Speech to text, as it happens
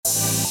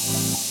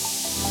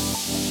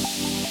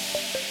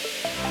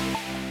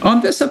On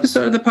this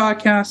episode of the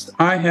podcast,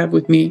 I have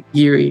with me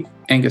Jiri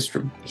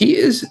Engstrom. He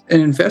is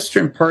an investor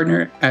and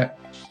partner at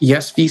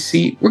Yes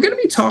VC. We're going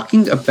to be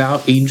talking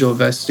about angel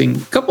investing.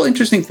 A couple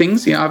interesting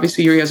things.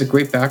 Obviously, Jiri has a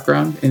great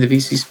background in the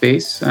VC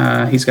space.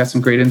 He's got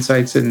some great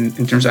insights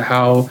in terms of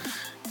how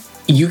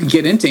you can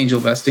get into angel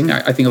investing.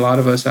 I think a lot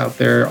of us out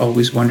there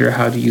always wonder,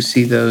 how do you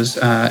see those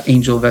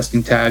angel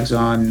investing tags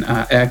on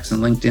X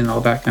and LinkedIn,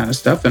 all that kind of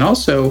stuff. And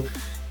also,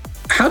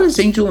 how does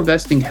angel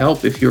investing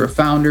help if you're a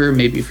founder,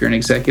 maybe if you're an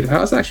executive? How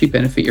does it actually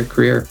benefit your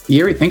career?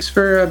 Jiri, thanks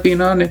for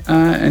being on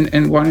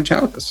and wanting to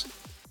chat with us.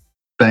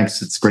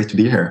 Thanks. It's great to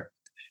be here.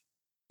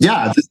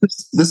 Yeah,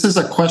 this is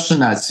a question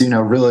that's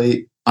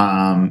really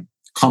come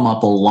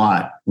up a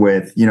lot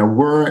with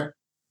we're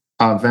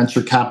a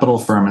venture capital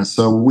firm, and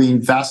so we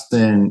invest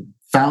in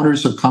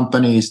founders of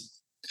companies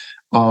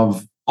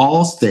of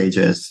all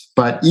stages.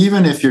 But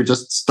even if you're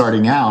just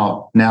starting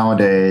out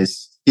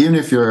nowadays, even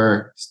if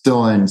you're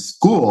still in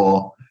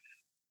school,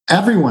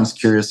 everyone's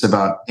curious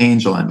about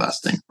angel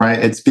investing, right?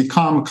 It's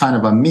become kind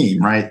of a meme,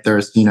 right?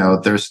 There's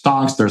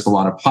stocks, there's a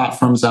lot of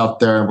platforms out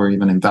there. We're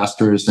even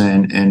investors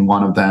in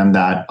one of them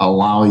that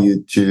allow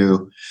you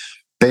to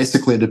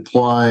basically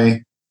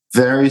deploy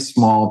very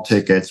small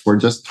tickets. We're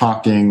just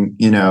talking,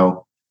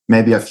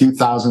 maybe a few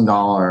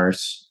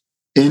 $1,000s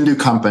into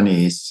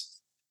companies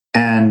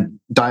and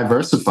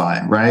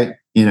diversify, right?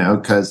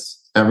 Because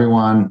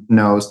everyone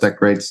knows that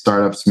great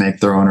startups make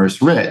their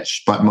owners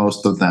rich, but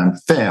most of them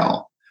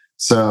fail.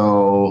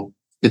 So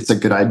it's a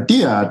good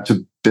idea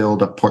to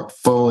build a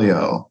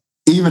portfolio.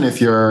 Even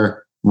if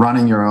you're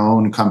running your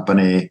own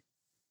company,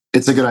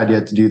 it's a good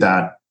idea to do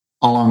that.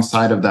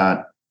 Alongside of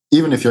that,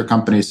 even if your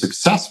company is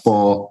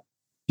successful,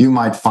 you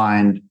might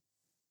find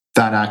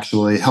that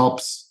actually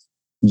helps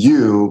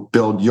you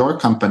build your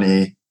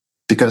company,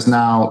 because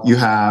now you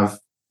have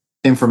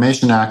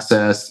information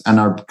access and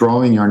are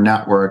growing your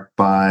network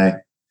by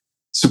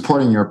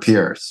supporting your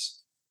peers.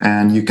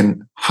 And you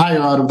can hire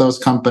out of those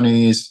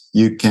companies.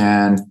 You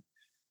can,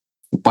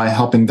 by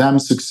helping them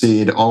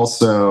succeed,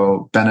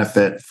 also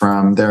benefit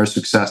from their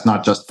success,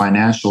 not just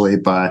financially,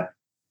 but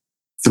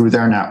through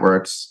their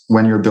networks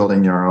when you're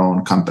building your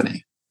own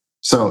company.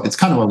 So it's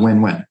kind of a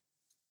win-win.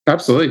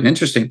 Absolutely.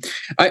 Interesting.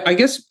 I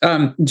guess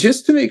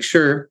just to make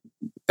sure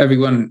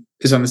everyone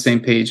is on the same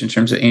page in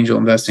terms of angel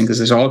investing, because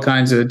there's all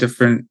kinds of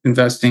different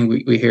investing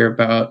we hear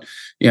about,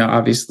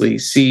 obviously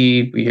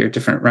seed, we hear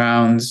different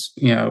rounds,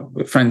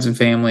 friends and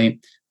family.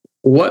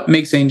 What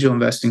makes angel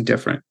investing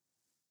different?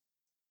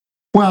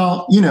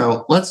 Well,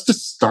 let's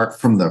just start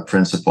from the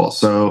principle.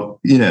 So,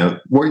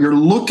 what you're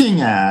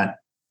looking at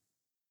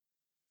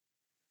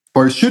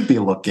or should be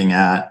looking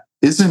at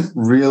isn't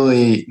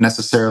really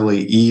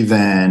necessarily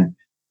even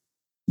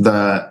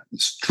the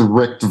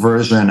strict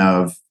version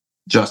of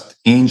just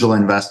angel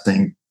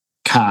investing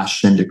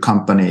cash into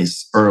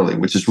companies early,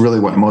 which is really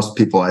what most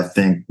people, I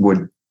think,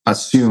 would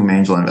assume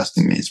angel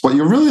investing means. What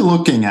you're really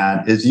looking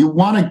at is you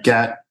want to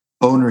get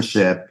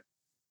ownership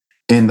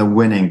in the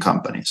winning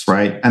companies,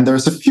 right? And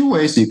there's a few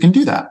ways you can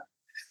do that.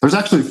 There's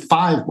actually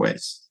 5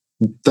 ways.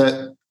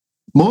 The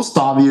most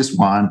obvious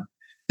one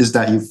is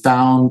that you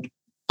found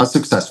a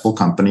successful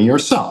company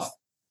yourself.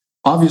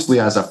 Obviously,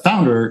 as a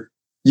founder,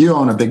 you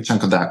own a big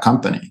chunk of that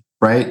company,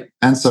 right?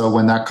 And so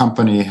when that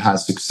company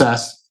has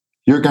success,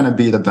 you're going to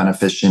be the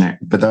beneficiary,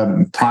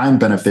 the prime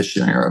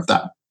beneficiary of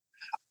that.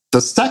 The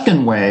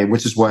second way,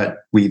 which is what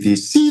we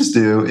VCs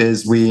do,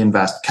 is we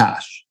invest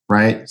cash,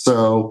 right?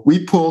 So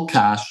we pool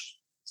cash.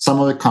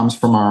 Some of it comes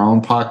from our own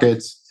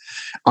pockets.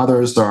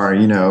 Others are,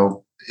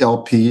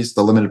 LPs,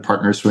 the limited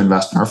partners who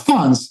invest in our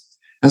funds.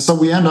 And so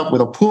we end up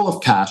with a pool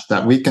of cash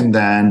that we can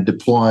then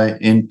deploy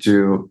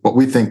into what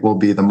we think will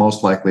be the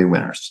most likely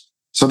winners.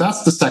 So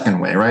that's the second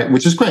way, right?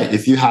 Which is great.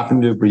 If you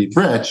happen to be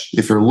rich,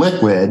 if you're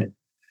liquid,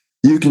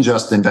 you can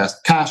just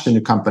invest cash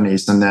into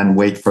companies and then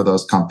wait for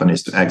those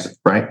companies to exit,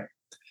 right?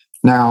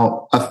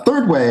 Now, a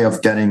third way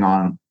of getting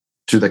on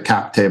to the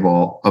cap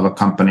table of a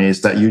company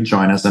is that you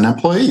join as an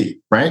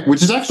employee, right?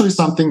 Which is actually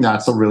something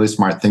that's a really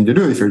smart thing to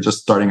do. If you're just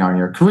starting out in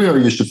your career,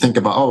 you should think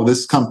about,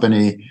 this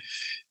company,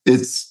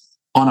 it's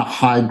on a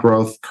high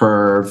growth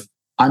curve.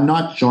 I'm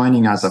not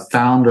joining as a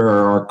founder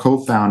or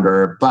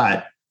co-founder,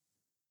 but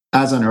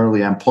as an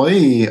early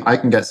employee, I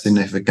can get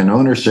significant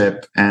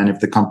ownership. And if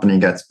the company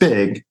gets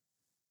big,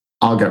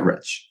 I'll get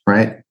rich,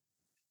 right?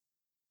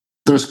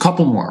 There's a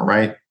couple more,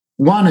 right?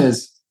 One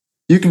is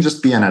you can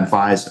just be an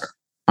advisor.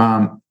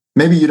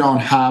 Maybe you don't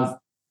have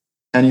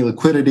any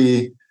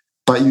liquidity,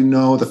 but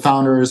the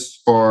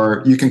founders,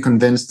 or you can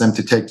convince them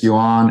to take you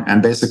on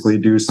and basically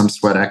do some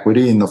sweat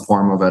equity in the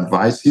form of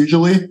advice,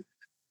 usually.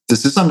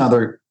 This is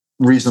another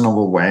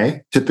reasonable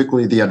way.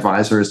 Typically, the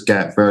advisors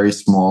get very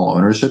small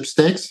ownership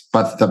stakes,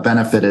 but the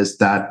benefit is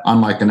that,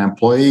 unlike an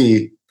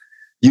employee,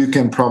 you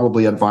can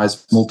probably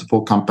advise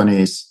multiple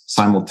companies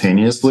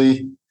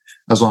simultaneously,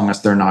 as long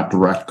as they're not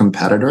direct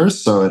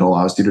competitors. So it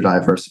allows you to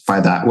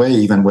diversify that way,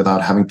 even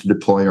without having to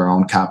deploy your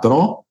own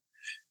capital.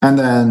 And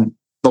then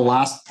the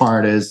last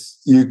part is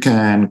you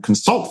can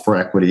consult for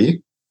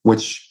equity,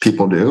 which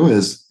people do,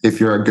 is if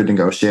you're a good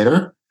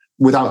negotiator,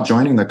 without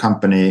joining the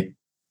company,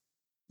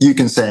 you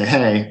can say,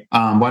 hey,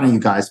 why don't you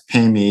guys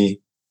pay me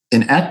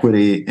in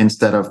equity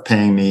instead of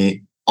paying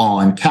me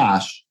all in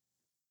cash?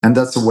 And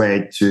that's a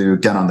way to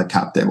get on the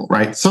cap table,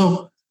 right?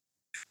 So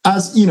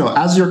as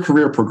your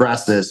career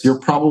progresses, you're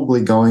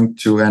probably going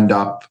to end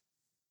up,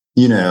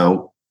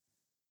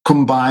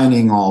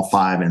 combining all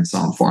five in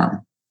some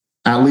form.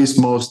 At least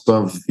most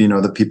of,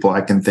 the people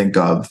I can think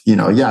of,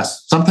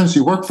 yes, sometimes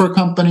you work for a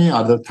company,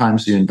 other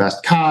times you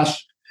invest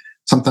cash,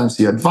 sometimes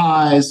you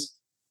advise,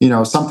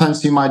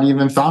 sometimes you might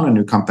even found a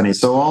new company.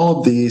 So all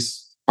of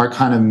these are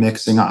kind of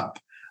mixing up.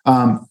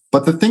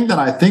 But the thing that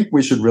I think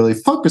we should really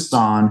focus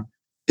on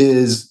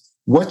is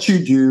what you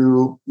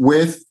do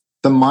with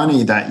the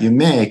money that you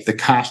make, the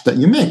cash that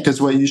you make,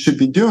 because what you should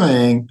be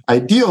doing,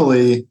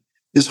 ideally,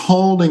 is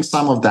holding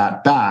some of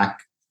that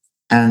back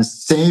and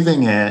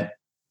saving it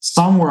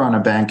somewhere on a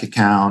bank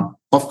account.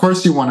 Of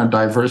course, you want to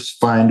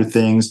diversify into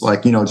things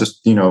like,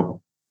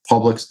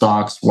 public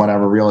stocks,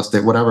 whatever, real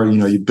estate, whatever,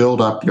 you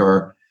build up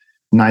your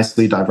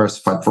nicely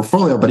diversified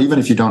portfolio. But even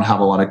if you don't have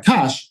a lot of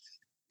cash,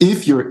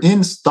 if you're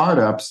in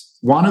startups,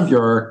 one of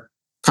your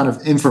kind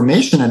of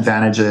information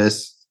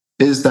advantages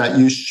is that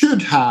you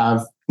should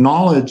have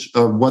knowledge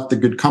of what the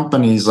good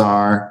companies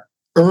are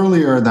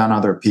earlier than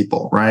other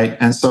people, right?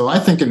 And so I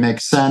think it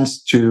makes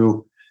sense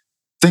to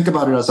think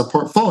about it as a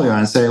portfolio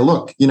and say,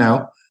 look,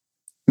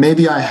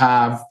 maybe I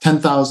have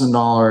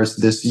 $10,000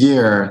 this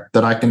year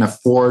that I can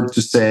afford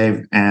to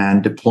save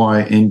and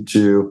deploy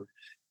into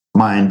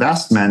my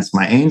investments,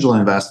 my angel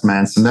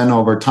investments. And then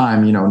over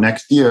time,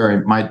 next year,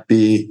 it might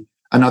be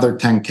another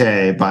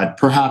 10K, but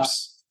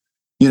perhaps,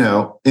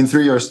 in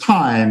 3 years'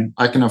 time,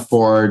 I can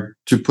afford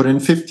to put in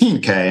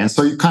 15K. And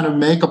so you kind of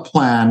make a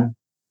plan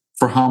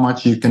for how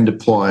much you can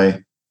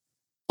deploy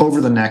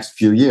over the next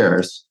few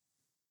years.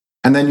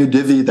 And then you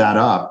divvy that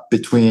up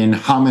between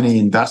how many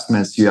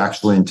investments you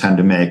actually intend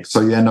to make. So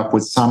you end up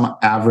with some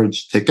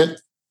average ticket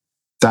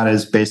that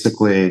is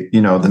basically,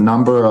 the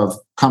number of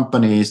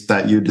companies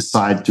that you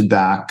decide to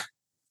back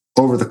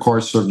over the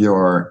course of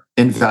your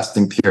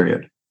investing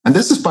period. And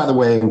this is, by the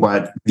way,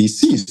 what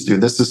VCs do.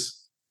 This is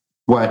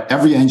what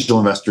every angel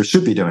investor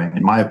should be doing,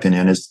 in my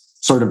opinion, is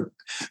sort of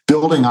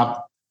building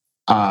up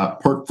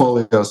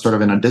portfolio sort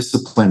of in a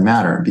disciplined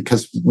manner.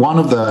 Because what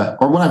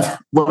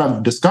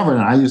I've discovered,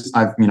 and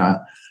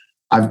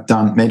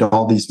I've made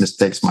all these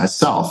mistakes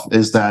myself,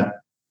 is that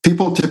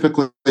people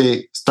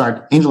typically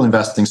start angel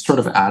investing sort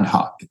of ad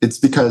hoc. It's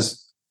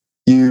because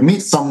you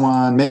meet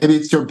someone, maybe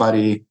it's your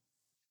buddy,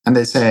 and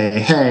they say,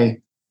 hey,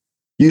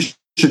 you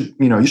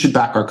should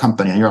back our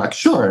company. And you're like,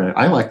 sure,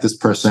 I like this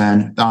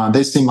person.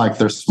 They seem like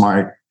they're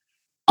smart.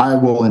 I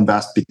will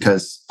invest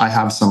because I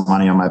have some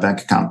money on my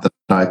bank account that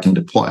I can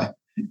deploy.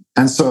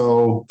 And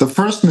so the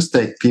first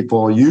mistake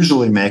people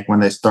usually make when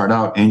they start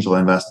out angel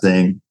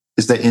investing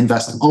is they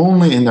invest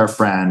only in their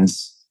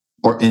friends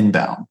or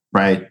inbound,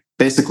 right?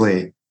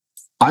 Basically,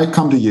 I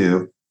come to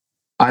you,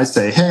 I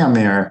say, hey,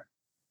 Amir,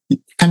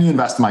 can you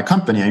invest in my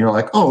company? And you're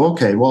like, oh,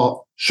 okay,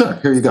 well, sure,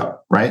 here you go,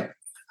 right?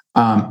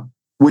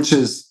 Which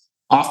is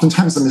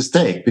oftentimes a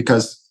mistake,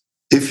 because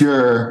if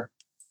you're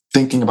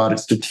thinking about it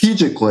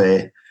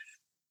strategically,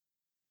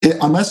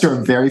 unless you're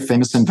a very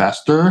famous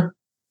investor,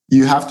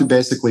 you have to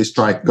basically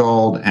strike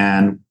gold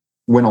and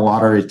win a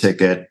lottery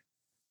ticket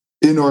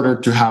in order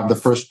to have the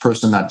first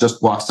person that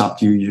just walks up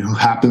to you, who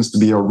happens to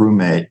be your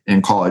roommate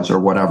in college or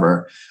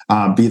whatever,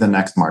 be the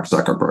next Mark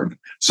Zuckerberg.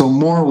 So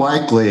more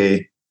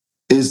likely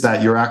is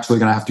that you're actually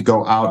going to have to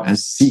go out and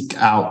seek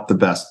out the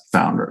best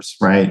founders,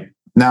 right?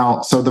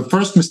 Now, so the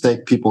first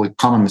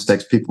common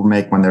mistakes people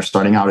make when they're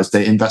starting out is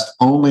they invest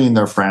only in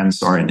their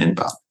friends or in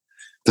inbound.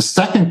 The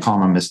second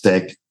common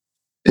mistake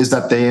is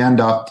that they end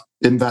up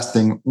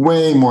investing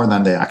way more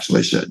than they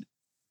actually should,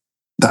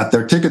 that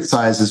their ticket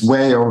size is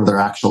way over their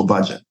actual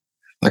budget.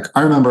 Like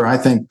I remember, I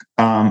think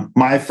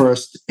my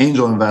first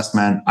angel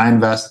investment, I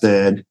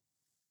invested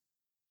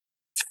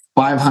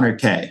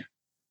 $500K,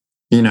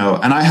 and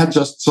I had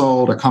just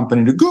sold a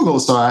company to Google,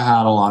 so I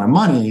had a lot of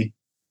money.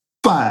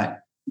 But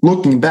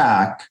looking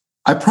back,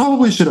 I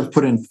probably should have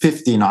put in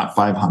 50, not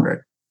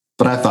 500.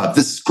 But I thought,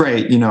 this is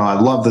great. I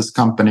love this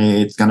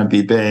company. It's going to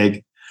be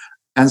big.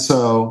 And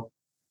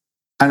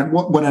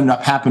what ended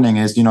up happening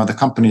is, the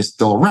company's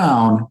still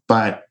around,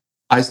 but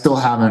I still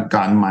haven't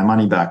gotten my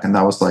money back. And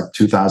that was like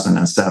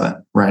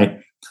 2007, right?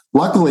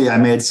 Luckily, I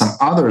made some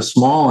other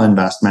small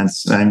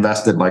investments. I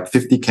invested like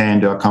 50K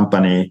into a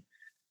company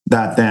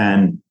that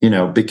then,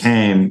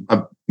 became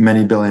a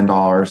many $billion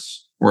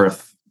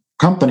worth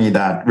company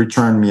that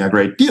returned me a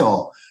great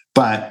deal.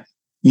 But,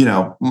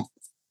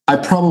 I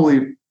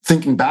probably,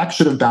 thinking back,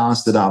 should have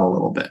balanced it out a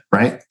little bit,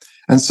 right?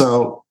 And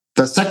so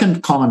the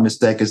second common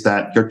mistake is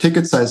that your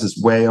ticket size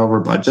is way over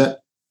budget.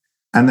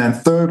 And then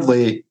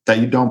thirdly, that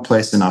you don't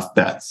place enough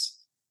bets.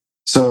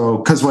 So,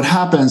 because what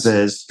happens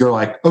is you're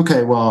like,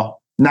 okay,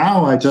 well,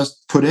 now I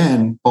just put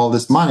in all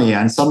this money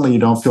and suddenly you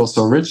don't feel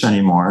so rich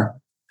anymore.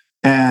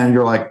 And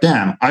you're like,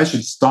 damn, I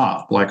should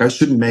stop. Like, I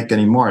shouldn't make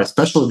any more,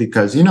 especially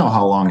because you know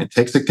how long it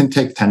takes. It can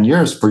take 10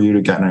 years for you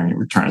to get any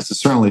returns. It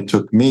certainly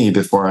took me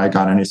before I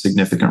got any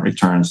significant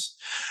returns.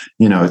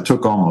 It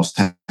took almost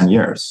 10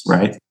 years,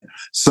 right?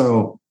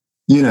 So,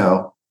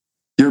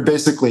 you're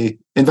basically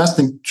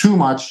investing too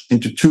much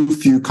into too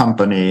few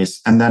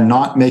companies and then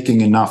not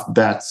making enough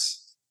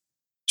bets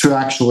to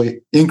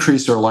actually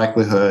increase your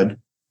likelihood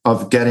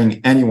of getting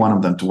any one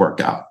of them to work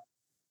out.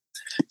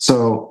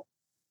 So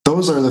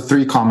those are the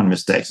three common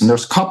mistakes. And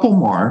there's a couple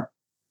more.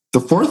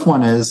 The fourth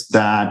one is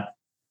that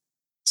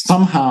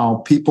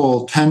somehow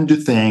people tend to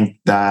think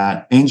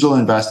that angel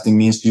investing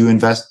means you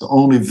invest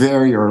only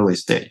very early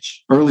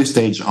stage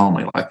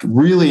only, like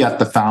really at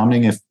the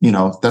founding. If,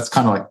 that's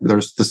kind of like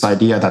there's this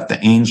idea that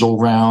the angel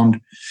round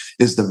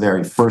is the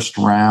very first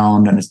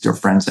round and it's your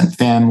friends and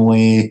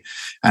family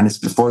and it's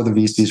before the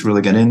VCs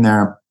really get in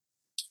there.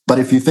 But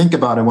if you think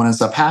about it, what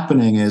ends up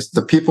happening is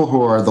the people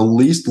who are the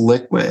least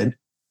liquid,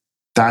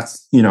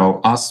 that's,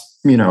 us,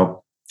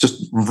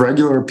 just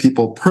regular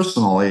people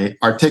personally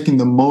are taking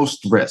the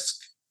most risk,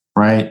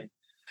 right?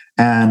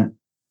 And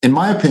in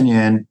my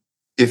opinion,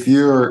 if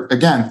you're,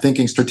 again,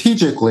 thinking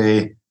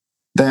strategically,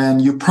 then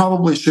you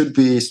probably should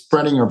be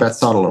spreading your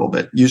bets out a little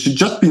bit. You should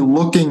just be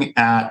looking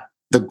at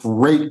the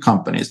great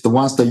companies, the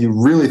ones that you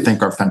really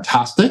think are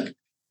fantastic,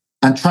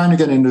 and trying to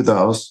get into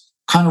those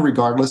kind of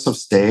regardless of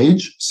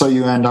stage. So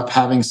you end up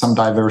having some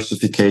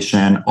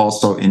diversification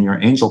also in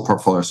your angel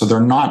portfolio. So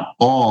they're not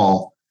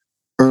all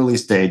early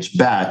stage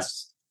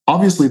bets.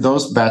 Obviously,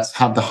 those bets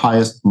have the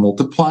highest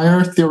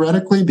multiplier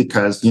theoretically,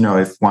 because,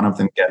 if one of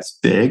them gets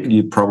big,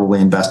 you probably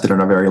invested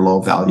at a very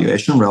low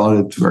valuation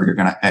relative to where you're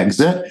going to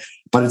exit,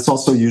 but it's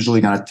also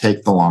usually going to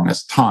take the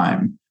longest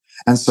time.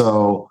 And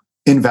so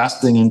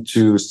investing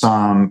into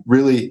some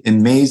really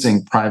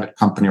amazing private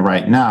company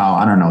right now,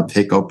 I don't know,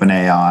 take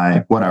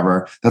OpenAI,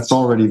 whatever, that's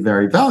already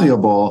very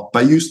valuable,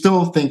 but you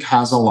still think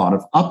has a lot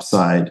of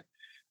upside.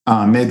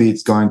 Maybe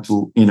it's going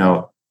to,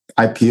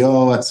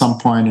 IPO at some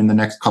point in the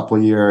next couple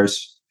of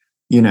years.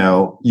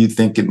 You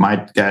think it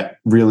might get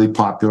really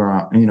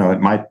popular, it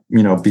might,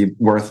 be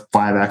worth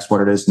 5x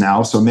what it is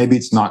now. So maybe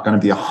it's not going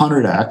to be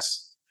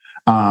 100x.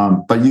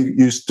 But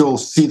you still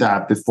see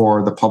that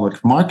before the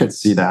public markets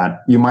see that.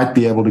 You might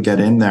be able to get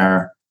in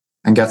there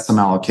and get some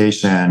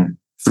allocation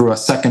through a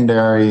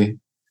secondary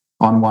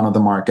on one of the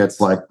markets,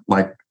 like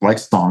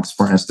Stonks,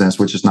 for instance,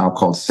 which is now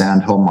called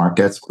Sandhill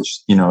Markets,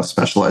 which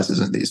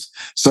specializes in these.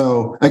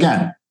 So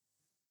again,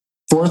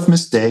 fourth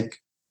mistake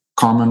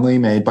commonly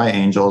made by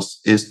angels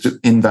is to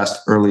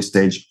invest early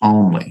stage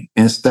only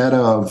instead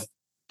of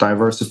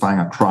diversifying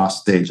across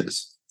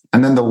stages.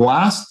 And then the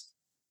last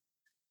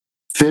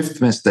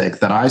fifth mistake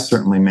that I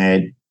certainly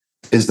made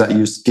is that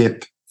you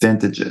skip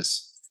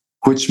vintages,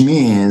 which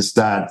means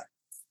that,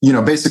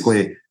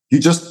 basically you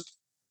just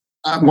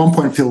at one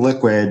point feel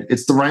liquid.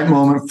 It's the right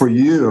moment for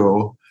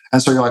you.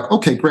 And so you're like,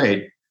 okay,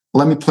 great.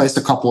 Let me place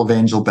a couple of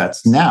angel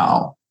bets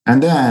now.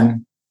 And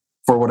then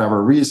for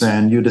whatever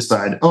reason, you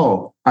decide,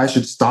 oh, I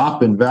should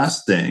stop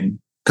investing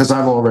because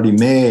I've already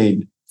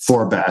made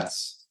 4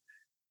 bets.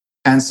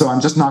 And so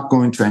I'm just not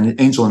going to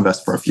angel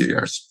invest for a few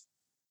years,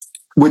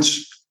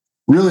 which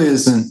really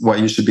isn't what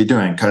you should be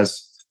doing,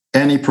 because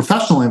any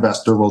professional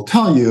investor will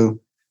tell you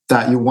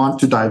that you want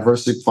to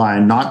diversify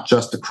not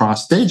just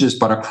across stages,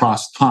 but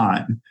across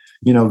time.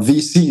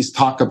 VCs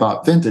talk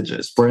about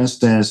vintages. For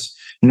instance,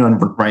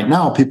 right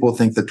now people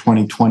think the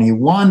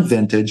 2021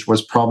 vintage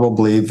was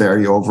probably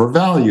very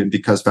overvalued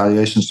because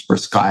valuations were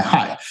sky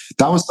high.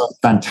 That was a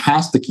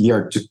fantastic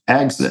year to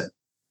exit,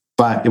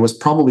 but it was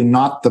probably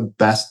not the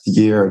best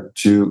year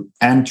to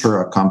enter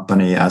a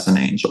company as an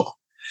angel.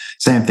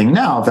 Same thing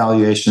now,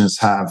 valuations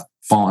have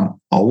fallen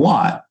a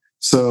lot.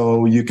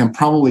 So you can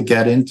probably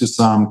get into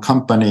some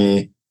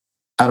company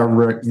at a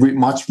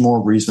much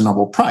more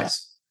reasonable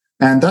price.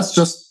 And that's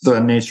just the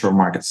nature of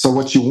markets. So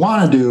what you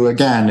want to do,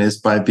 again, is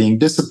by being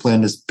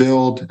disciplined, is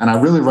build. And I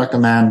really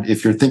recommend,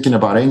 if you're thinking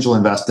about angel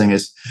investing,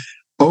 is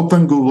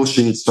open Google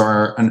Sheets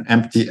or an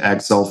empty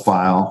Excel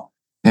file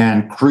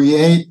and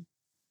create,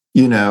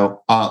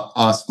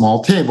 a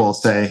small table.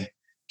 Say,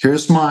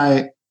 here's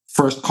my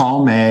first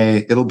column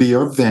A, it'll be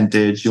your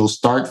vintage. You'll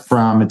start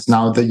from, it's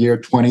now the year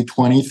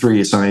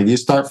 2023. So maybe you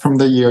start from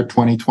the year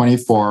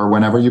 2024,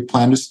 whenever you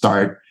plan to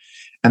start,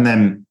 and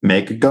then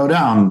make it go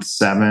down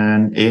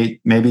 7,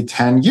 8, maybe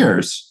 10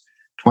 years,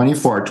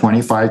 24,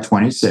 25,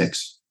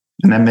 26.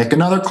 And then make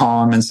another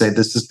column and say,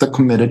 this is the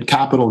committed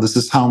capital. This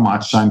is how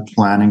much I'm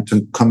planning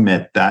to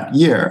commit that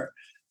year.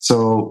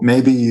 So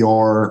maybe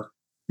your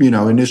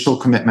initial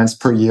commitments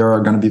per year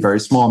are going to be very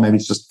small. Maybe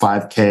it's just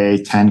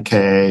 5K,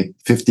 10K,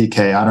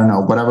 50K. I don't know,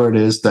 whatever it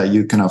is that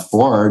you can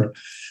afford.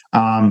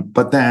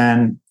 But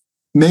then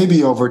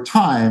maybe over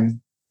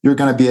time, you're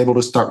going to be able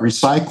to start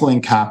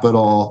recycling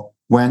capital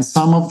when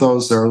some of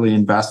those early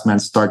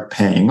investments start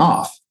paying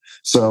off.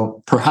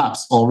 So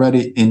perhaps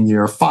already in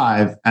year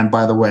 5, and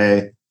by the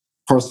way,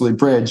 Horsley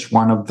Bridge,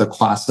 one of the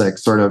classic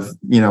sort of,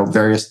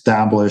 very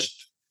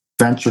established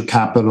venture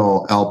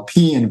capital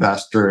LP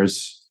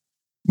investors,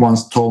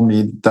 once told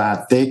me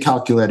that they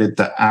calculated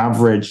the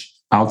average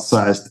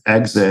outsized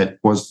exit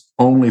was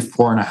only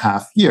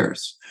 4.5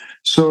 years.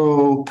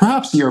 So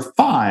perhaps year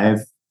 5,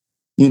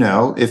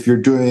 if you're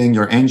doing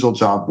your angel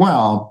job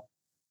well,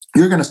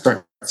 you're going to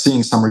start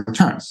seeing some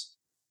returns.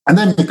 And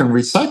then you can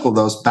recycle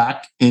those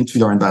back into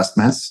your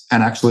investments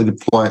and actually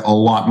deploy a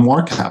lot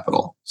more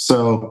capital.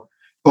 So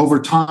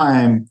over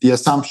time, the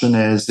assumption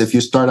is if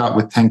you start out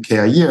with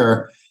 10K a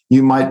year,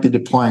 you might be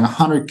deploying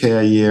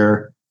 100K a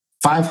year,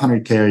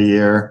 500K a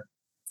year,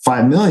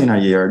 5 million a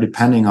year,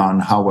 depending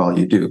on how well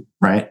you do,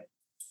 right?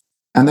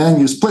 And then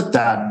you split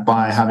that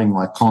by having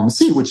like column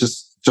C, which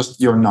is just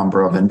your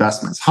number of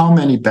investments. How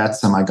many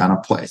bets am I going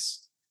to place?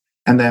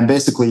 And then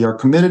basically your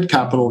committed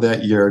capital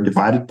that year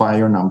divided by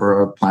your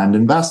number of planned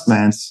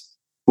investments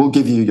will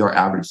give you your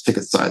average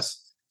ticket size.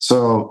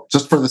 So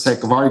just for the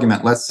sake of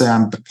argument, let's say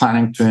I'm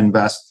planning to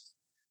invest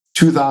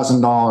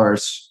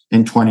 $2,000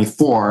 in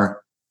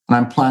 24, and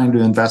I'm planning to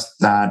invest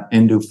that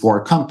into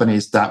 4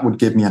 companies. That would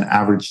give me an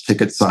average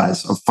ticket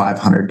size of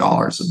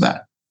 $500 of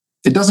that.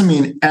 It doesn't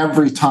mean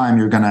every time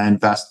you're going to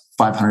invest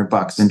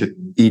 $500 into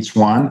each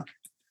one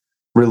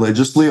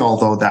religiously,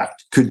 although that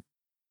could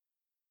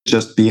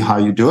just be how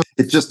you do it.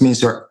 It just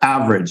means your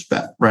average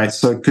bet, right?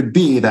 So it could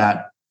be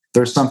that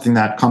there's something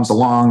that comes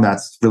along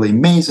that's really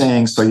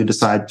amazing. So you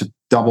decide to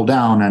double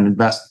down and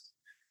invest,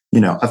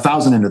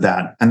 1,000 into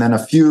that. And then a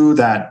few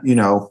that,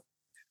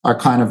 are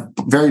kind of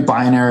very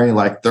binary,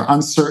 like they're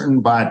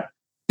uncertain, but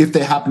if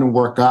they happen to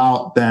work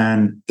out,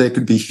 then they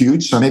could be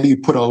huge. So maybe you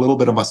put a little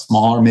bit of a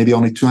smaller, maybe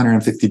only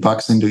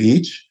 $250 into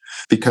each,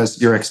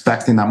 because you're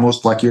expecting that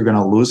most likely you're going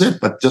to lose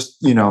it. But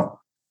just,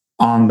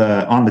 on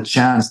the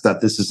chance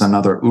that this is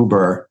another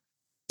Uber,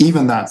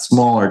 even that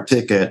smaller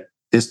ticket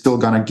is still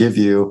going to give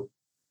you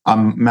a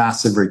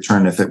massive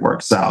return if it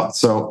works out.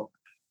 So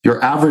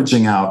you're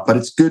averaging out, but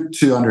it's good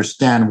to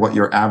understand what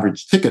your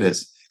average ticket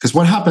is. Because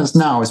what happens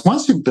now is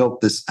once you've built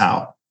this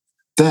out,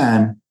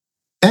 then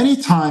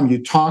anytime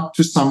you talk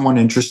to someone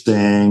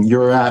interesting,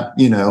 you're at,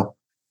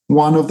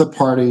 one of the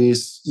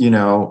parties,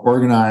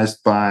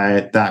 organized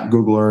by that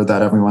Googler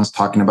that everyone's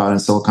talking about in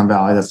Silicon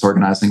Valley that's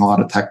organizing a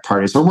lot of tech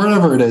parties or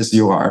wherever it is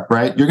you are,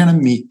 right? You're going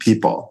to meet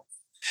people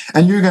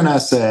and you're going to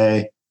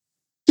say,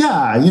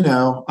 yeah,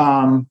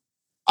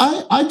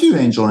 I do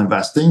angel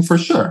investing for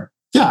sure.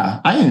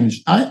 Yeah, I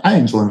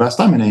angel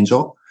invest. I'm an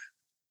angel.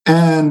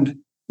 And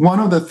one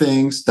of the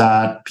things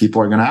that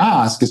people are going to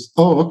ask is,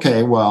 oh,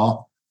 okay,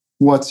 well,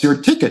 what's your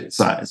ticket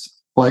size?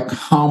 Like,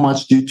 how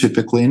much do you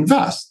typically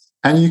invest?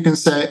 And you can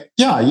say,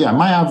 yeah,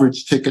 my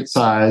average ticket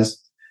size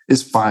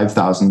is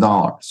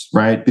 $5,000,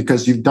 right?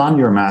 Because you've done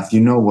your math, you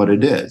know what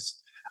it is.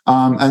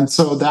 And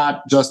so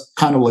that just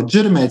kind of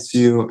legitimates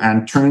you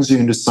and turns you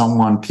into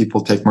someone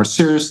people take more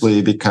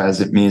seriously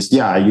because it means,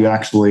 yeah, you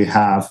actually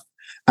have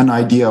an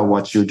idea of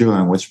what you're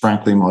doing, which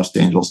frankly, most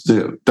angels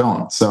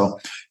don't. So,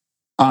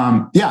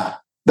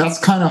 that's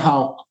kind of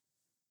how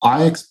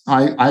I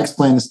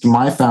explain this to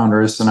my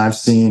founders, and I've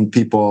seen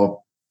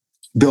people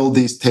build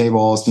these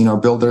tables,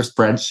 build their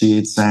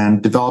spreadsheets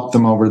and develop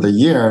them over the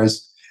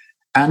years.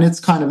 And it's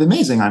kind of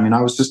amazing. I mean,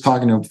 I was just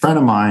talking to a friend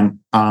of mine,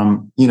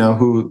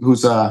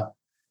 who's a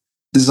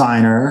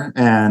designer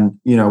and,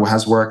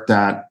 has worked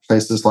at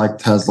places like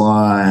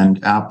Tesla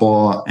and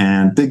Apple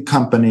and big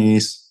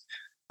companies,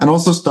 and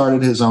also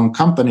started his own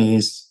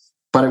companies.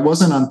 But it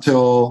wasn't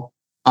until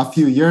a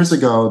few years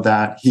ago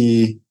that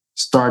he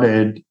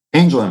started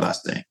angel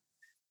investing.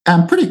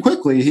 And pretty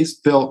quickly, he's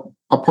built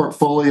a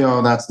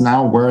portfolio that's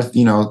now worth,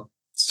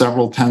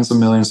 several tens of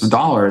millions of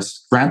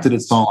dollars. Granted,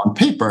 it's all on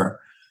paper,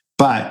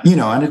 but,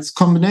 and it's a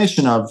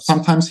combination of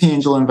sometimes he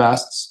angel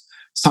invests,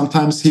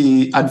 sometimes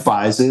he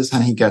advises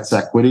and he gets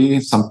equity.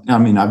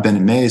 I've been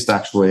amazed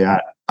actually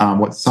at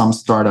what some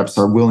startups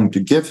are willing to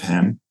give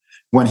him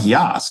when he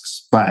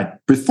asks. But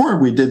before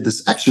we did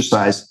this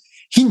exercise,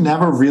 he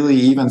never really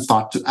even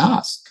thought to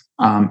ask.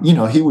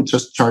 He would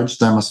just charge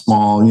them a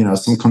small,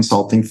 some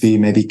consulting fee,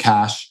 maybe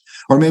cash,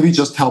 or maybe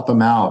just help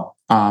them out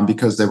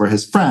because they were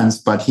his friends,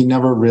 but he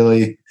never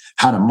really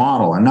had a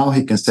model. And now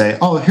he can say,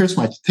 oh, here's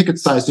my ticket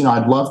size.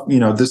 I'd love,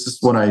 this is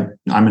what I'm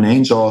an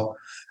angel.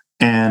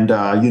 And,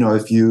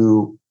 if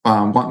you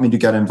want me to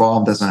get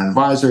involved as an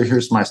advisor,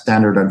 here's my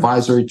standard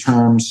advisory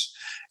terms.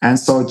 And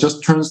so it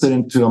just turns it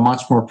into a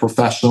much more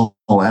professional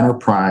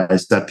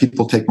enterprise that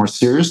people take more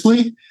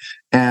seriously.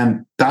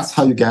 And that's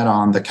how you get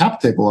on the cap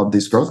table of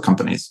these growth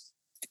companies.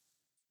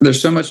 There's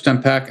so much to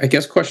unpack. I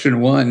guess question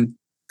one,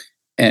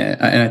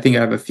 and I think I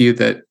have a few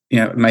that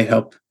might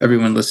help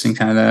everyone listening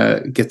kind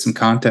of get some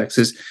context,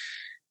 is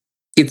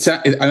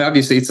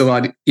obviously it's a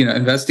lot.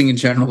 Investing in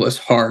general is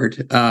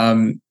hard.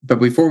 But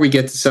before we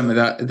get to some of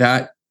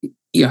that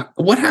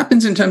what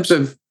happens in terms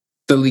of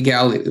the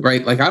legality,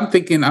 right? Like I'm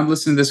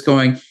listening to this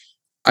going,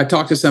 I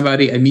talk to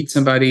somebody, I meet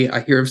somebody,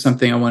 I hear of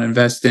something I want to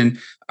invest in.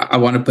 I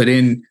want to put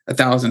in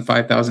 1,000,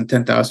 5,000,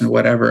 10,000,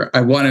 whatever.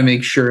 I want to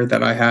make sure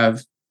that I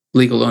have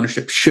legal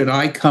ownership. Should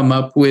I come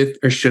up with,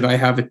 or should I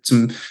have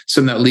some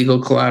of that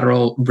legal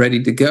collateral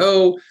ready to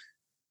go?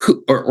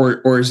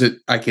 or is it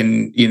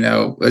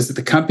is it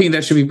the company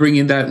that should be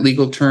bringing that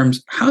legal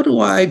terms? How do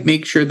I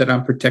make sure that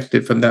I'm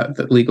protected from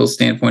that legal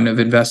standpoint of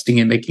investing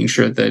and making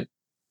sure that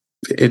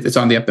it's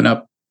on the up and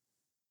up?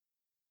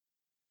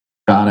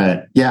 Got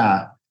it.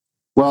 Yeah.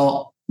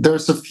 Well,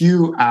 there's a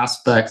few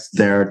aspects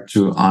there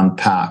to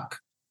unpack.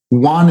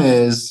 One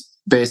is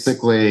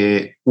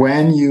basically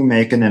when you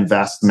make an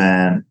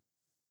investment,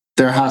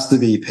 there has to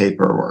be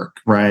paperwork,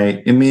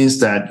 right? It means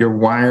that you're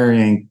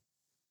wiring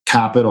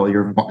capital,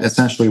 you're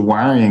essentially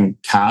wiring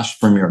cash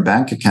from your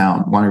bank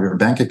account, one of your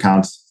bank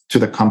accounts, to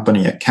the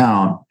company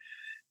account.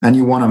 And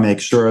you want to make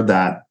sure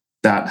that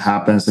that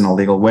happens in a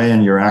legal way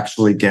and you're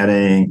actually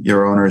getting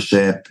your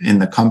ownership in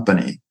the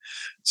company.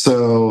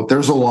 So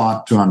there's a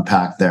lot to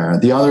unpack there.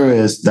 The other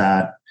is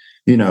that,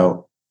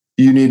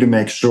 you need to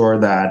make sure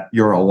that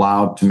you're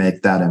allowed to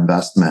make that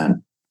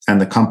investment,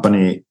 and the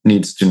company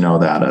needs to know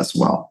that as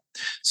well.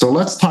 So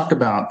let's talk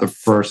about the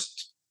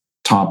first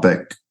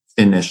topic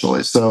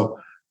initially. So,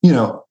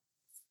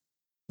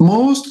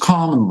 most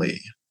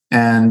commonly,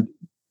 and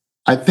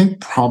I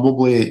think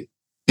probably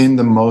in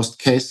the most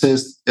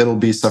cases, it'll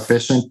be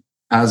sufficient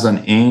as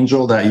an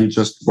angel that you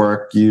just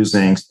work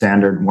using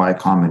standard Y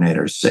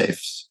Combinator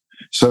safes.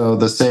 So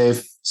the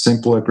SAFE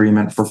simple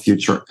agreement for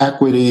future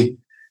equity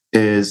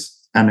is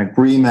an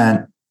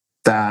agreement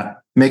that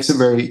makes it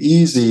very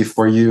easy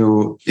for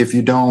you, if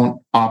you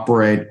don't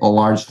operate a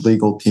large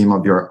legal team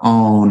of your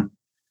own,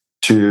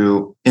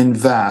 to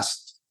invest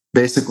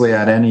basically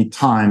at any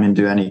time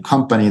into any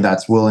company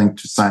that's willing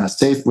to sign a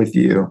SAFE with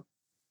you.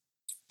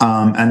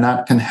 And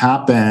that can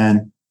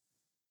happen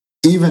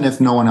even if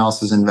no one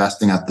else is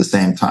investing at the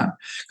same time.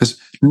 Because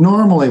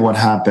normally what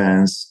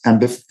happens, and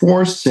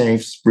before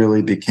SAFEs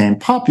really became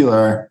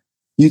popular,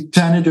 you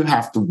tended to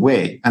have to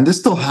wait. And this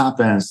still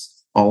happens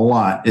a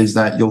lot, is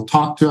that you'll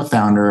talk to a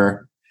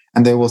founder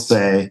and they will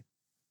say,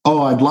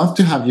 "Oh, I'd love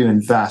to have you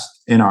invest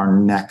in our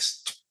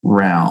next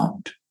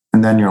round."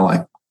 And then you're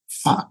like,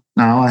 "Fuck,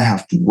 now I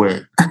have to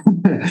wait."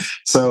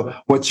 So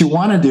what you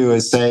want to do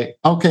is say,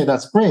 "Okay,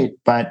 that's great,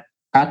 but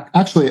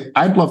actually,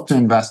 I'd love to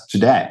invest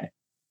today.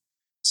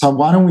 So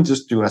why don't we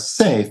just do a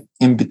SAFE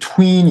in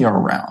between your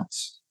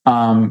rounds?"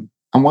 And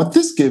what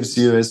this gives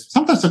you is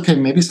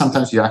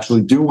sometimes you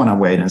actually do want to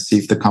wait and see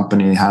if the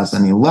company has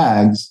any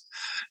legs,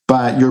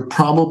 but you're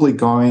probably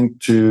going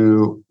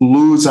to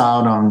lose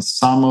out on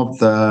some of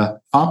the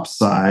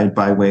upside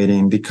by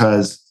waiting,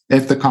 because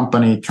if the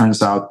company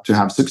turns out to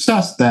have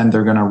success, then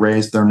they're going to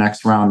raise their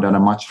next round at a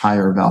much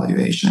higher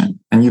valuation.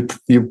 And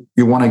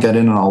you want to get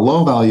in on a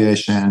low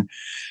valuation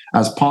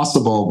as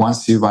possible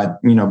once you've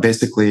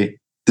basically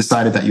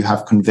decided that you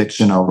have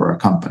conviction over a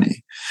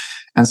company.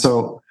 And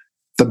so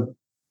the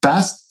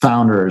best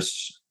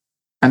founders,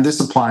 and this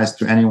applies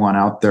to anyone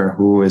out there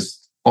who is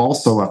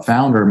also a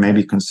founder,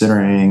 maybe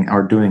considering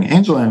or doing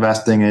angel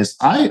investing, is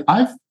I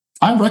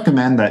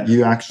recommend that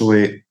you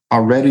actually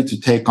are ready to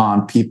take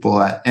on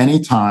people at any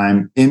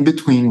time in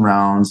between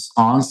rounds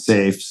on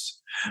SAFEs.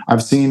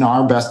 I've seen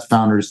our best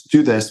founders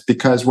do this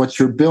because what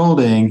you're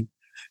building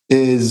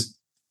is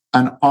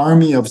an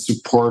army of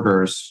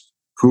supporters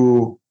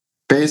who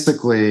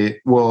basically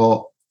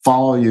will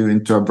follow you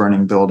into a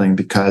burning building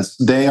because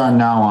they are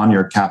now on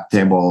your cap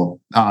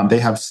table. They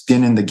have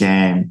skin in the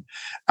game.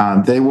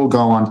 They will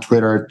go on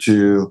Twitter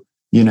to,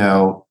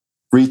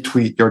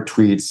 retweet your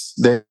tweets.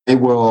 They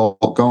will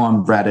go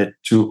on Reddit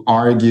to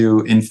argue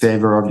in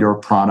favor of your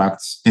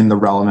products in the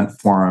relevant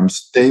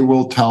forums. They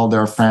will tell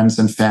their friends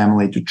and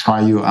family to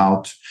try you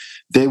out.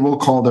 They will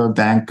call their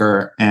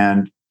banker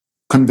and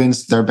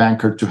convince their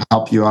banker to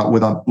help you out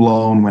with a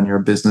loan when your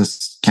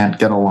business can't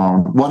get a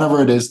loan.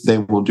 Whatever it is they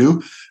will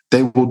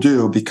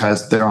do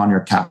because they're on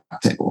your cap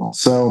table.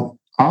 So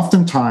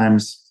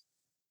oftentimes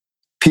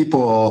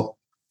people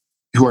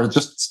who are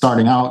just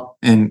starting out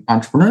in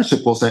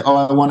entrepreneurship will say, "Oh,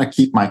 I want to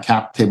keep my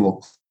cap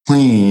table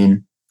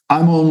clean.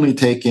 I'm only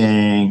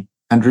taking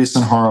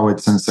Andreessen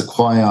Horowitz and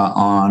Sequoia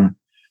on,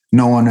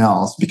 no one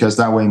else, because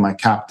that way my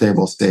cap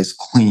table stays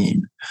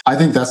clean." I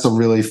think that's a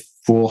really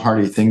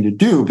foolhardy thing to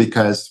do,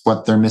 because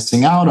what they're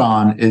missing out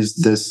on is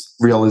this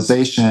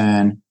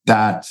realization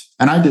that,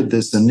 and I did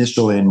this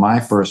initially in my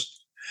first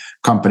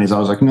companies. I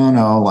was like,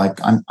 no,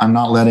 I'm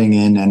not letting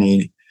in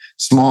any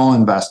small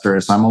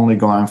investors. I'm only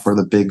going for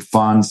the big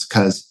funds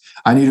because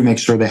I need to make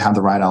sure they have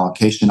the right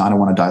allocation. I don't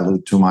want to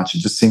dilute too much. It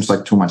just seems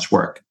like too much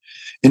work.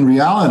 In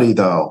reality,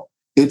 though,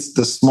 it's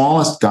the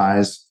smallest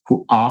guys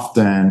who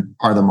often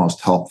are the most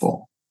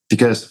helpful,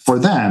 because for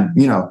them,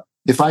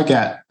 if I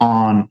get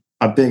on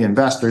a big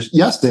investors,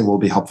 yes, they will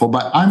be helpful,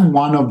 but I'm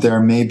one of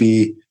their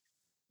maybe,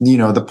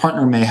 the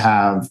partner may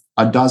have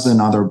a dozen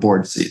other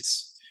board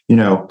seats.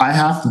 I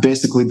have to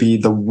basically be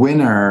the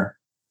winner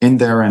in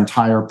their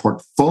entire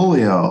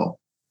portfolio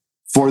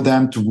for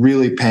them to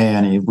really pay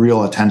any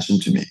real attention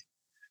to me,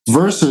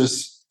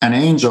 versus an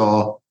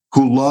angel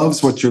who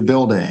loves what you're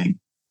building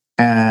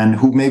and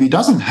who maybe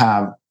doesn't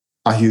have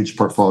a huge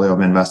portfolio of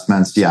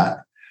investments yet,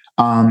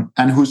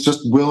 and who's just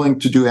willing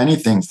to do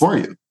anything for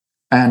you.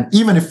 And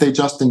even if they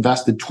just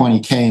invested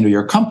 20K into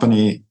your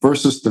company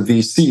versus the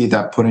VC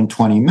that put in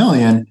 20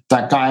 million,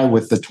 that guy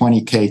with the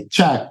 20K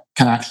check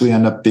can actually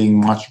end up being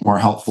much more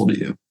helpful to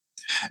you.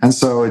 And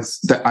so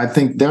I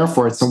think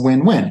therefore it's a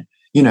win-win.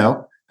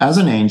 As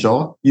an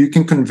angel, you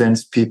can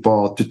convince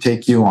people to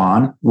take you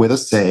on with a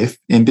safe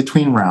in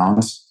between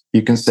rounds.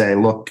 You can say,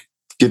 look,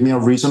 give me a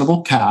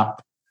reasonable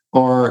cap.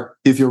 Or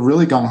if you're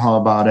really gung-ho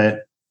about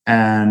it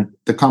and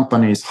the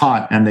company's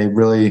hot and they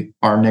really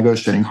are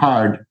negotiating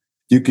hard,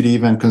 you could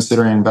even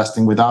consider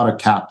investing without a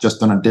cap,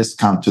 just on a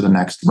discount to the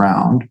next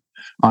round.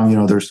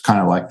 There's kind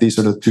of like, these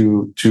are the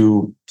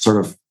two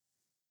sort of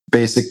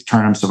basic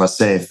terms of a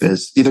safe.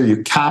 Is either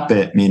you cap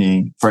it,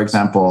 meaning, for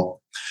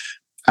example,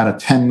 at a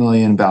 10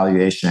 million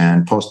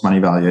valuation, post-money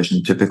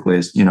valuation typically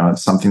is,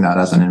 it's something that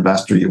as an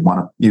investor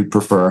you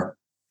prefer.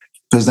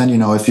 Because then,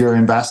 if you're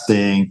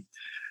investing,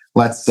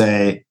 let's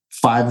say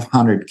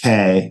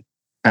 500K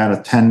at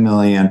a 10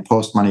 million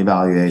post-money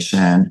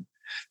valuation,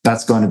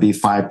 that's going to be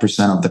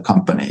 5% of the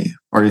company.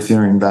 Or if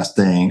you're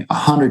investing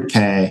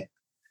 100K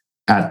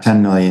at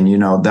 10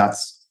 million,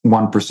 that's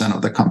 1%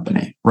 of the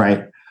company,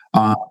 right?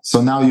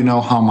 So now you know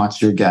how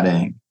much you're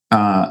getting.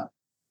 And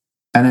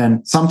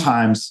then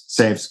sometimes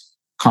safes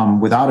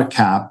come without a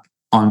cap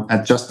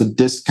at just a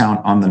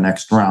discount on the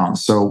next round.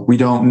 So we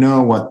don't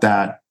know what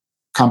that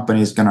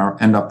company is going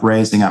to end up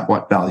raising at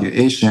what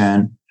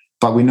valuation,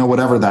 but we know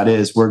whatever that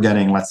is, we're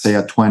getting, let's say,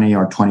 a 20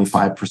 or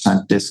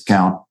 25%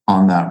 discount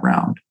on that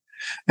round.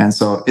 And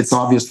so it's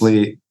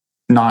obviously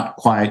not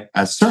quite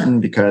as certain,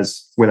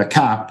 because with a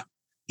cap,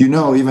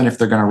 even if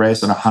they're going to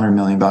raise at 100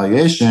 million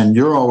valuation,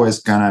 you're always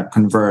going to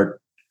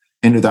convert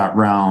into that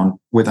round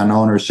with an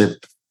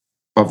ownership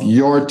of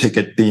your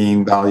ticket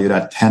being valued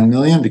at 10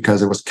 million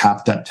because it was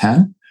capped at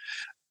 10,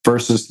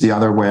 versus the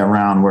other way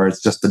around where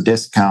it's just a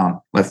discount,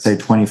 let's say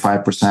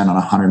 25% on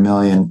 100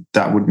 million,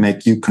 that would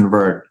make you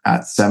convert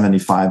at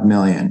 75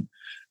 million.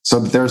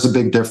 So there's a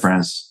big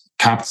difference.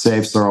 Capped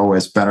safes are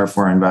always better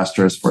for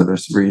investors for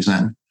this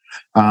reason.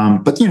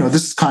 But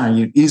this is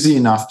kind of easy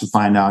enough to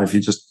find out if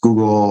you just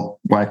Google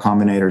Y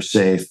Combinator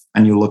safe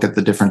and you look at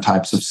the different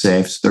types of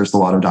safes. There's a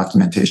lot of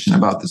documentation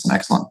about this and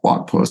excellent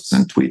blog posts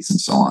and tweets and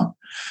so on.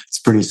 It's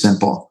pretty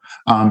simple.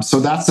 So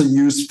that's a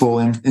useful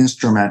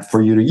instrument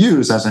for you to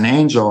use as an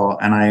angel.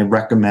 And I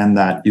recommend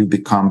that you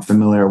become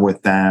familiar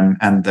with them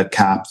and the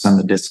caps and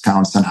the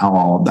discounts and how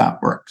all of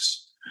that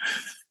works.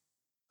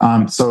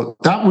 So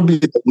that would be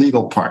the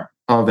legal part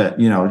of it.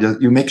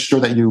 You make sure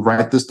that you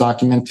write this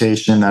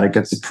documentation, that it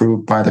gets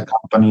approved by the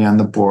company and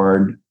the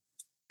board.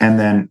 And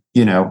then,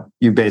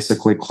 you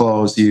basically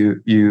close,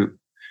 you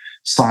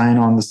sign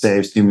on the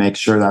safes, you make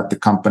sure that the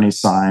company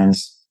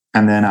signs.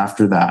 And then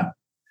after that,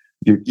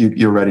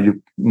 you're ready to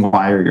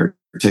wire your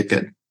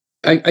ticket.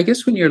 I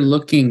guess when you're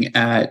looking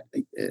at,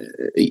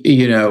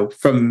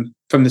 from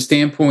the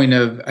standpoint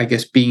of, I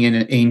guess, being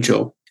an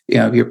angel,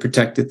 you're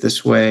protected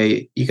this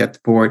way, you got the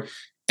board.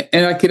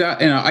 And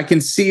I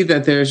can see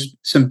that there's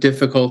some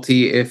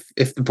difficulty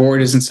if the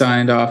board isn't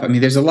signed off. I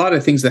mean, there's a lot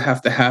of things that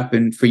have to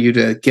happen for you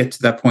to get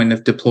to that point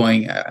of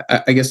deploying.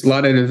 I guess a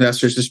lot of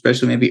investors,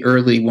 especially maybe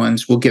early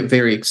ones, will get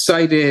very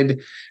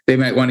excited. They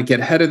might want to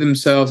get ahead of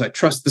themselves. I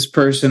trust this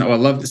person. Oh, I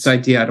love this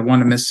idea. I don't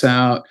want to miss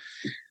out.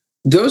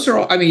 Those are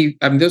all,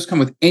 those come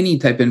with any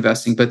type of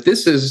investing, but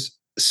this is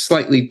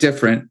slightly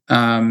different.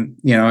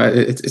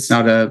 It's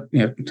not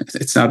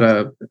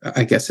a,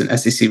 I guess, an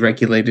SEC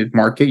regulated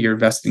market. You're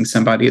investing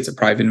somebody. It's a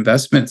private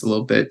investment. It's a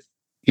little bit,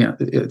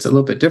 it's a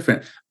little bit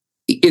different.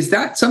 Is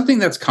that something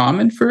that's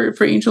common for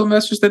angel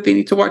investors that they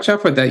need to watch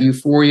out for? That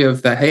euphoria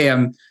of that, hey,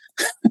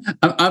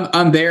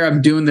 I'm there,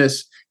 I'm doing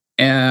this,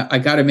 and I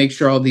got to make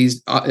sure all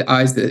these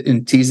I's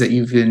and T's that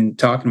you've been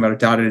talking about are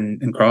dotted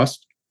and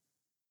crossed.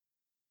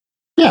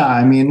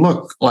 Yeah,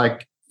 look,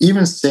 like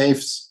even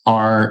safes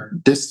are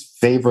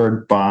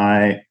disfavored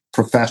by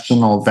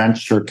professional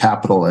venture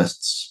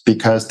capitalists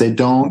because they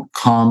don't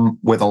come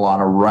with a lot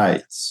of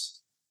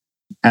rights.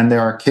 And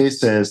there are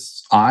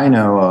cases I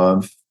know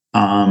of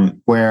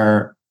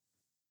where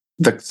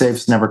the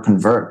safes never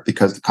convert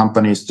because the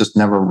companies just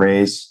never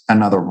raise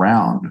another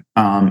round.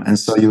 And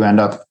so you end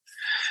up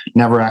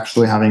never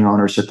actually having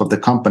ownership of the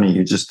company.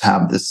 You just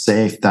have this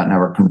safe that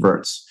never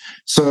converts.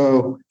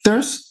 So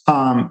there's,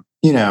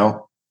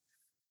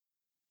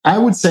 I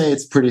would say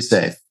it's pretty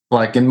safe.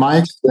 Like in my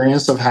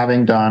experience of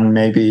having done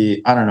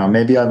maybe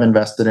I've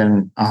invested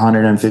in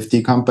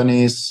 150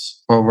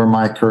 companies over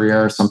my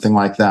career, something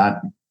like that,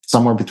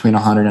 somewhere between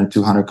 100 and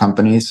 200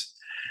 companies.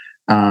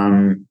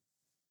 I've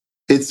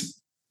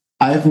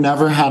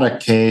never had a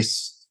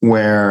case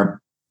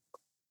where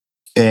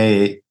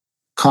a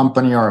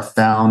company or a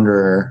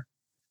founder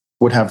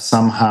would have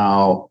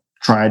somehow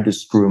tried to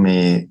screw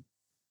me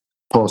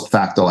post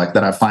facto, like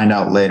that I find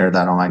out later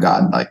that, oh my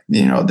God,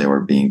 they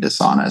were being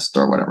dishonest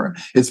or whatever.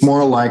 It's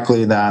more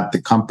likely that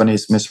the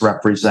companies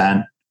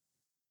misrepresent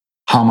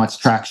how much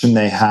traction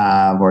they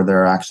have or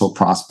their actual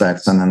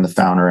prospects, and then the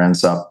founder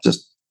ends up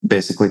just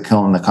basically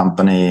killing the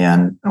company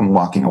and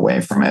walking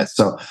away from it.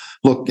 So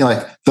look,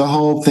 like the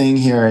whole thing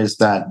here is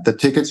that the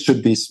tickets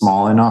should be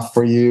small enough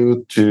for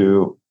you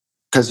to,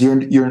 because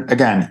you're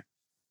again,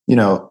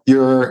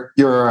 you're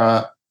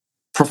a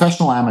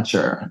professional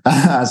amateur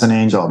as an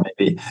angel,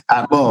 maybe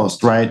at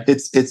most, right?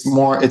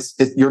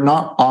 You're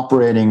not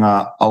operating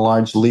a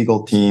large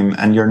legal team,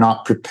 and you're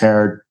not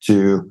prepared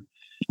to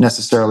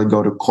necessarily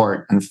go to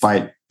court and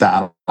fight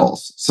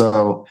battles.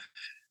 So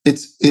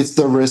it's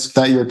the risk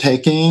that you're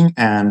taking,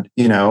 and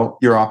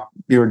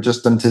you're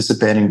just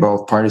anticipating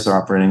both parties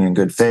are operating in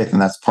good faith,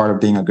 and that's part of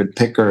being a good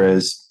picker,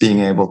 is being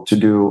able to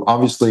do,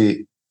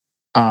 obviously,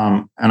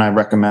 and I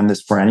recommend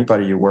this for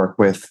anybody you work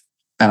with,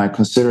 and I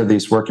consider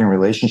these working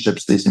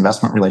relationships, these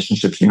investment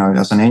relationships,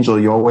 as an angel,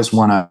 you always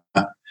want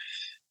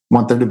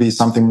there to be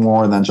something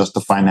more than just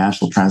a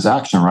financial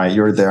transaction, right?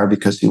 You're there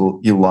because you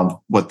love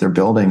what they're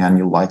building, and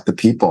you like the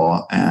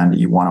people, and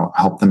you want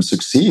to help them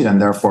succeed.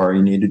 And therefore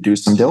you need to do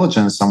some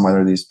diligence on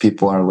whether these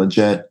people are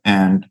legit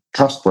and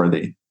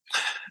trustworthy.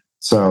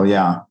 So,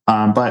 yeah.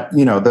 But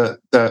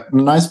the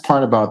nice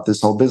part about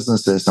this whole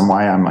business is, and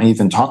why I'm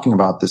even talking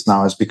about this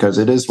now, is because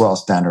it is well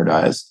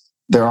standardized.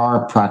 There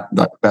are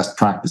best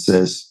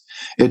practices.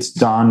 It's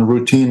done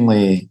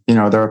routinely.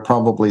 There are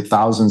probably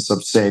thousands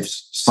of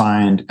safes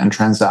signed and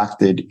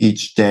transacted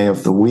each day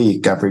of the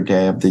week, every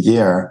day of the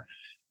year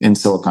in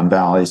Silicon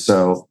Valley.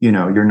 So,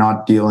 you're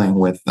not dealing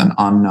with an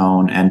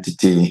unknown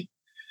entity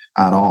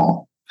at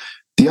all.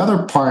 The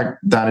other part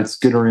that it's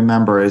good to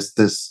remember is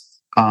this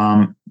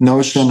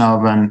notion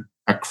of an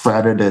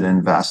accredited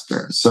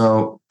investor.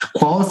 So to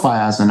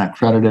qualify as an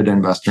accredited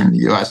investor in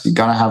the US, you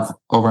got to have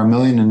over $1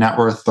 million in net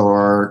worth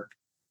or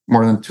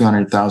more than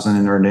 200,000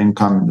 in earned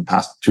income in the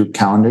past 2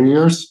 calendar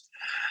years.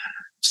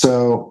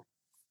 So,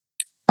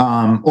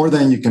 or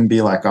then you can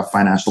be like a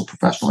financial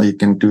professional. You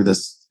can do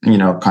this,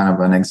 kind of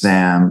an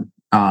exam,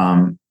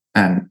 and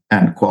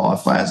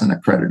qualify as an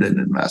accredited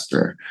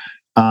investor.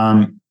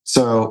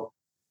 So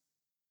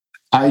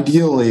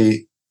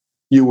ideally,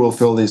 you will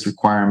fill these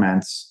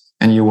requirements,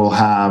 and you will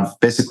have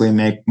basically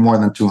make more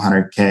than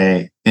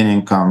 200K in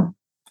income.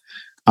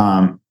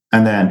 And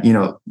then,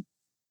 you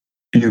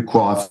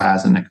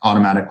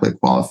automatically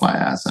qualify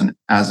as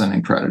an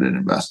accredited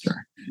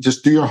investor.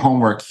 Just do your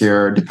homework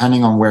here.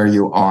 Depending on where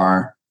you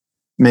are,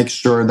 make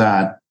sure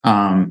that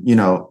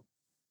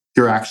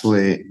you're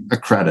actually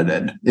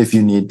accredited if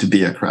you need to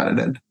be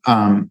accredited.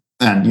 And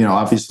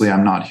obviously,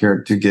 I'm not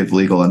here to give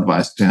legal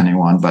advice to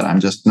anyone, but I'm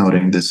just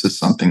noting this is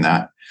something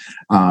that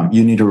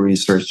you need to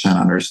research and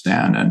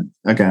understand. And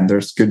again,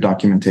 there's good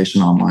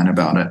documentation online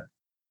about it.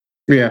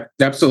 Yeah,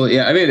 absolutely.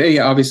 Yeah, I mean,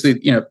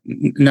 obviously,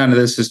 none of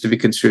this is to be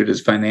construed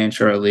as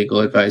financial or legal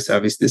advice.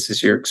 Obviously, this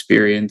is your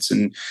experience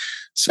and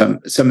some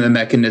of the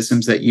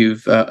mechanisms that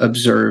you've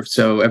observed.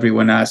 So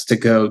everyone has to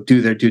go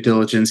do their due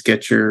diligence,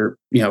 get your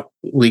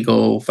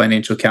legal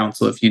financial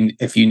counsel if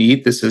you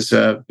need. This is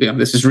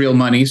this is real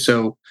money.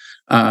 So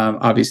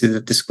obviously,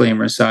 the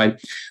disclaimer aside,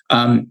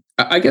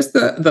 I guess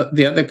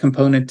the other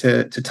component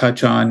to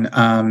touch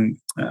on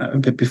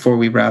before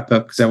we wrap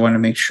up, because I want to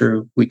make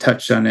sure we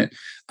touched on it.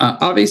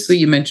 Obviously,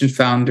 you mentioned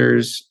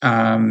founders.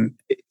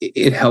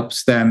 It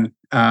helps them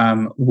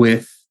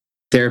with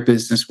their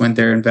business when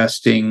they're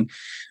investing.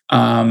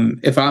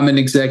 If I'm an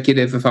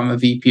executive, if I'm a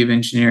VP of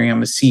engineering,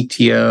 I'm a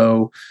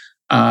CTO.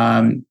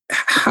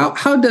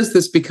 How does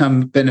this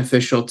become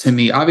beneficial to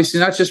me?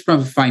 Obviously, not just from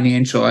a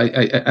financial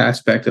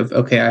aspect of,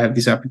 okay, I have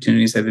these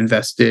opportunities, I've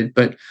invested,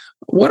 but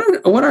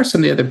what are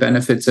some of the other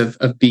benefits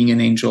of being an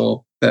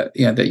angel that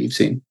you've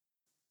seen?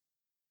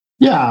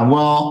 Yeah,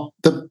 well,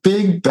 the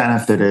big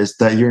benefit is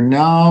that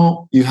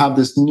you have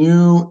this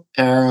new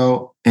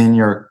arrow in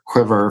your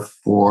quiver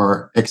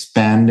for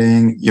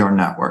expanding your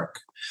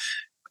network.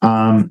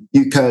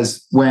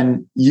 Because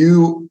when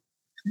the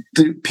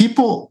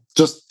people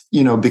just,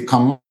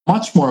 become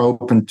much more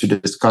open to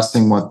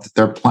discussing what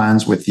their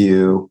plans with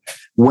you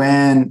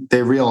when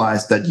they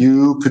realize that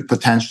you could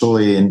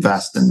potentially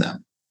invest in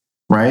them,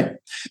 right?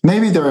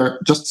 Maybe they're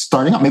just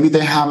starting up. Maybe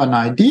they have an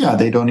idea.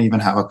 They don't even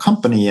have a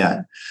company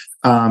yet.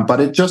 But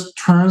it just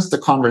turns the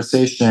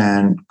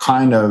conversation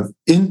kind of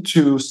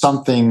into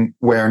something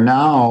where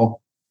now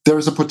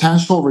there's a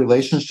potential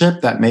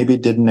relationship that maybe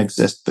didn't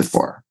exist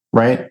before,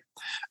 right?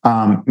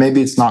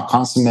 Maybe it's not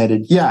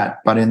consummated yet,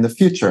 but in the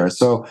future.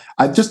 So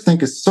I just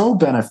think it's so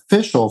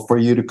beneficial for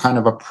you to kind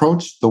of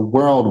approach the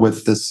world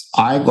with this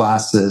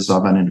eyeglasses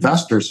of an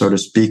investor, so to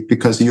speak,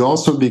 because you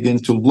also begin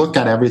to look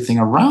at everything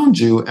around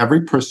you,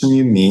 every person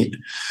you meet,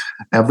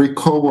 every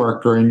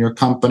coworker in your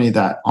company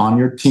that on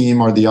your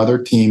team or the other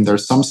team,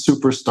 there's some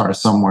superstar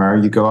somewhere.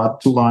 You go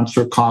out to lunch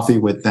or coffee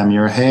with them.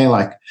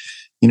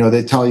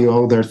 They tell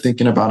you, they're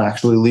thinking about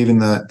actually leaving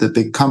the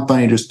big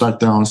company to start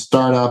their own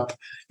startup.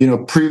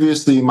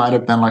 Previously you might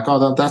have been like,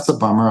 that's a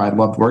bummer. I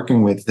loved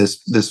working with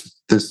this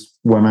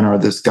woman or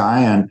this guy,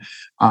 and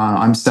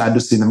I'm sad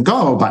to see them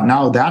go. But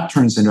now that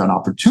turns into an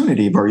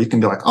opportunity where you can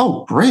be like,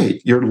 oh,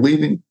 great, you're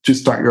leaving to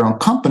start your own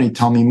company.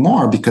 Tell me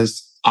more,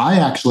 because I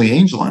actually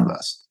angel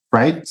invest,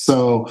 right?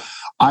 So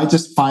I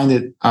just find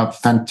it a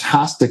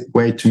fantastic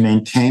way to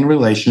maintain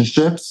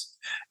relationships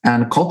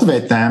and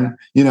cultivate them,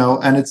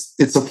 and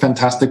it's a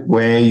fantastic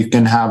way you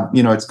can have,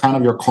 it's kind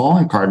of your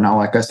calling card. Now,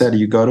 like I said,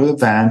 you go to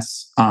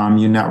events,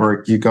 you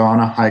network, you go on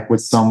a hike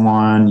with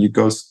someone, you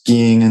go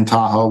skiing in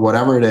Tahoe,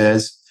 whatever it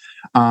is,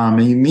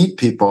 and you meet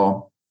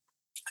people,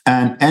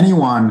 and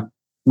anyone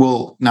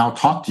will now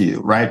talk to you,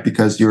 right?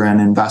 Because you're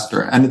an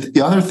investor. And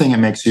the other thing it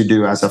makes you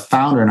do as a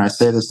founder, and I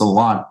say this a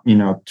lot,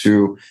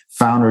 to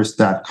founders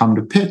that come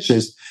to pitch,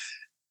 is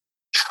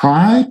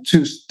try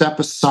to step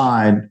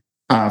aside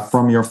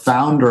from your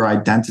founder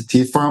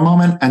identity for a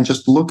moment and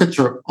just look at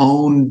your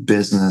own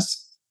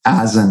business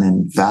as an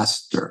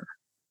investor.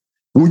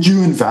 Would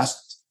you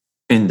invest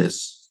in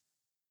this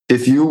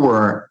if you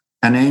were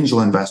an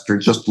angel investor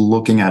just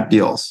looking at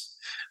deals?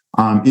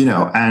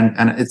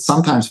 And it's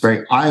sometimes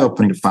very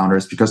eye-opening to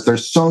founders because they're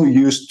so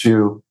used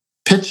to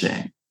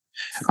pitching.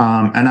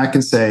 And I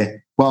can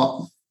say,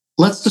 well,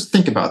 let's just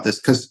think about this,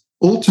 because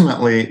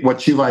ultimately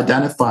what you've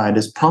identified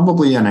is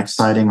probably an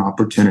exciting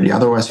opportunity.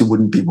 Otherwise, you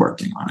wouldn't be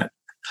working on it.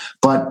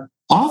 But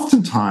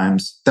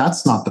oftentimes,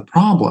 that's not the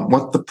problem.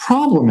 What the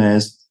problem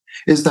is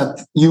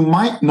that you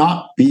might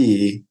not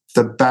be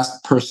the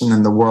best person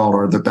in the world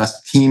or the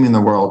best team in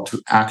the world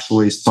to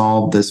actually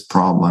solve this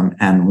problem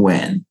and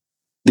win,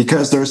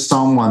 because there's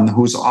someone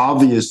who's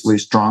obviously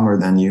stronger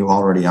than you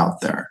already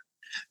out there.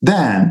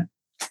 Then,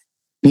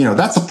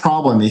 that's a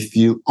problem if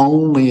you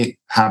only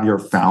have your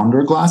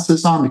founder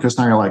glasses on, because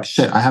now you're like,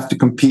 shit, I have to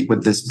compete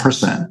with this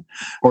person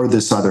or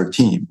this other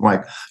team.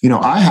 Like,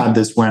 I had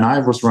this when I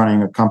was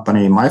running a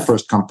company, my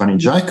first company,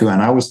 Jaiku,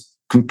 and I was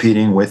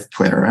competing with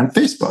Twitter and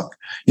Facebook.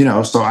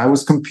 So I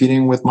was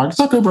competing with Mark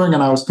Zuckerberg,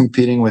 and I was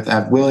competing with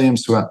Ed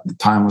Williams, who at the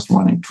time was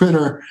running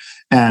Twitter.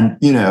 And,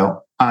 and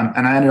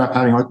I ended up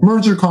having like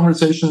merger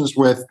conversations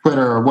with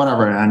Twitter or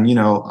whatever, and,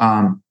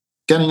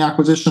 getting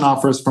acquisition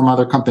offers from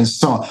other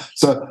companies.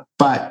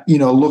 But,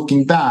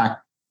 looking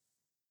back,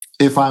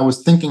 if I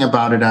was thinking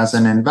about it as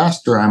an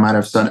investor, I might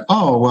have said,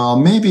 oh, well,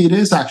 maybe it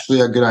is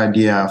actually a good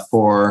idea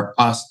for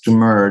us to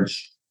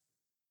merge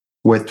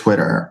with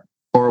Twitter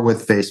or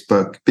with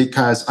Facebook,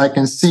 because I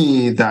can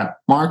see that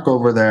Mark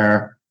over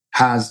there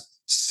has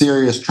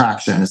serious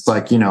traction. It's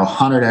like,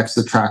 100x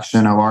the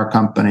traction of our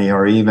company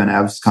or even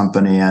Ev's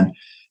company. And,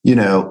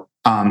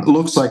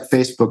 looks like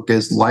Facebook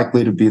is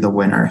likely to be the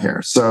winner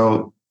here.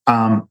 So,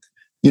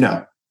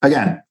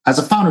 again, as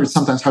a founder, it's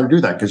sometimes hard to do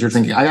that because you're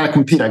thinking, I got to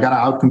compete. I got to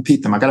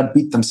outcompete them. I got to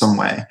beat them some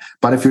way.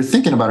 But if you're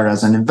thinking about it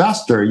as an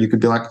investor, you could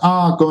be like,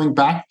 going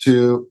back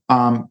to,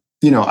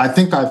 I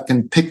think I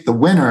can pick the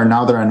winner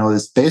now that I know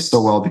this space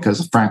so well,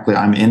 because frankly,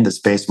 I'm in the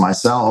space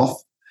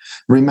myself.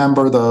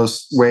 Remember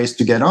those ways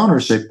to get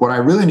ownership. What I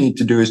really need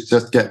to do is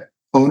just get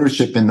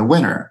ownership in the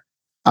winner.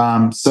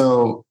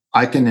 So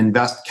I can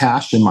invest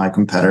cash in my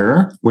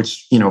competitor,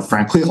 which,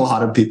 frankly, a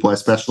lot of people,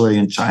 especially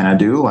in China,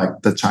 do. Like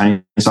the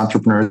Chinese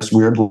entrepreneurs,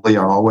 weirdly,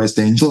 are always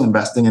angel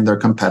investing in their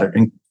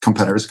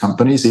competitors'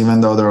 companies,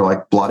 even though they're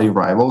like bloody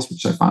rivals,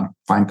 which I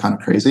find kind of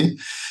crazy.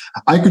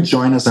 I could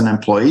join as an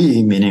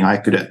employee, meaning I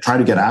could try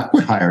to get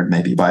acqui-hired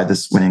maybe by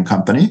this winning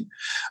company,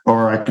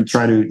 or I could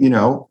try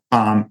to,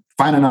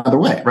 find another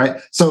way,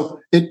 right? So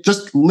it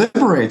just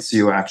liberates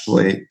you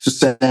actually to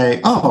say,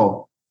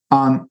 or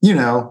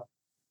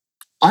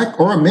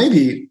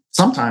maybe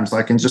sometimes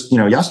I can just,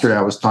 yesterday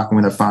I was talking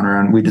with a founder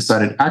and we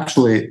decided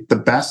actually the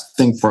best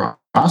thing for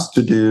us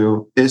to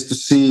do is to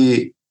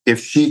see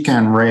if she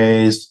can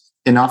raise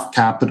enough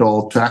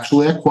capital to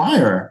actually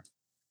acquire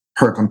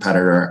her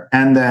competitor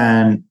and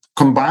then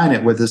combine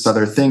it with this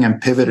other thing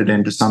and pivot it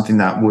into something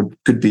that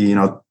could be,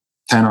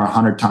 10 or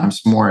 100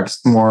 times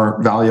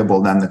more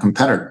valuable than the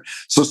competitor.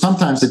 So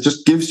sometimes it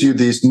just gives you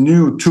these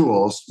new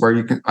tools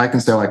where I can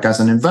say, like, as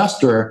an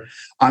investor,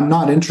 I'm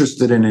not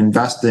interested in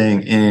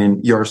investing in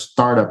your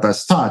startup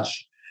as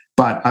such,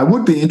 but I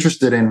would be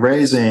interested in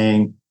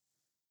raising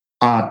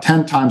a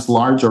 10 times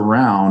larger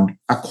round,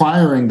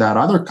 acquiring that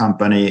other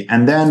company,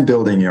 and then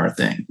building your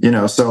thing.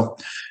 So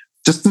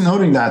just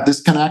noting that this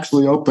can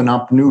actually open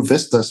up new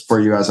vistas for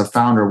you as a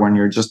founder when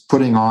you're just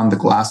putting on the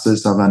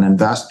glasses of an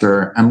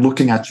investor and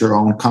looking at your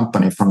own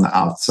company from the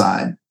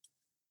outside.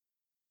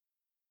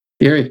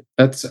 Gary,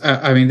 this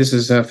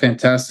is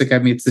fantastic.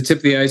 It's the tip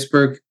of the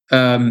iceberg.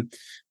 I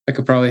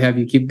could probably have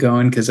you keep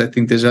going because I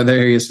think there's other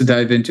areas to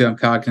dive into. I'm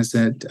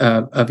cognizant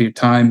of your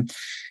time.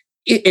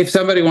 If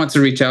somebody wants to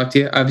reach out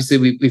to you, obviously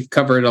we've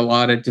covered a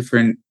lot of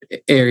different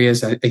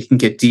areas. I can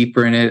get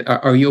deeper in it.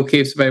 Are you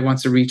okay if somebody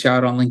wants to reach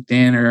out on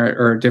LinkedIn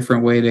or a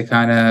different way to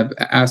kind of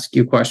ask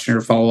you a question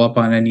or follow up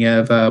on any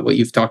of what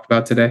you've talked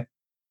about today?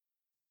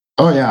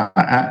 Oh yeah,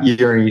 at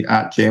Yuri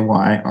at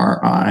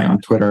JYRI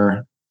on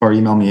Twitter, or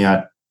email me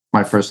at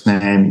my first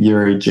name,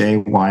 Yuri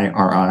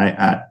JYRI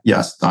at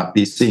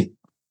yes.vc.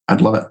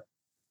 I'd love it.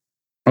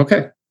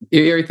 Okay.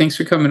 Yuri, thanks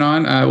for coming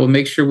on. We'll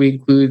make sure we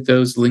include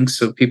those links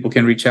so people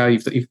can reach out.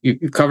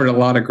 You've covered a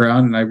lot of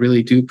ground, and I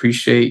really do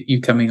appreciate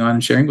you coming on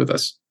and sharing with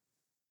us.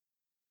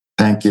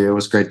 Thank you. It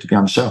was great to be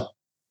on the show.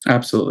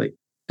 Absolutely.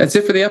 That's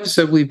it for the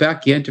episode. We'll be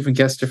back again, different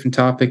guest, different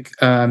topic.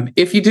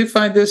 If you did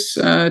find this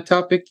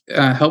topic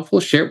helpful,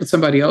 share it with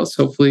somebody else.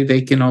 Hopefully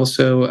they can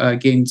also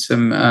gain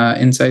some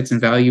insights and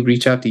value.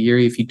 Reach out to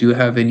Yuri if you do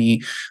have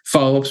any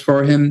follow-ups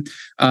for him.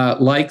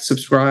 Like,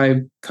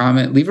 subscribe,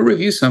 comment, leave a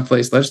review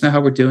someplace. Let us know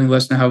how we're doing. Let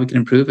us know how we can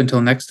improve.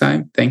 Until next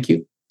time, thank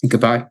you and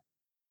goodbye.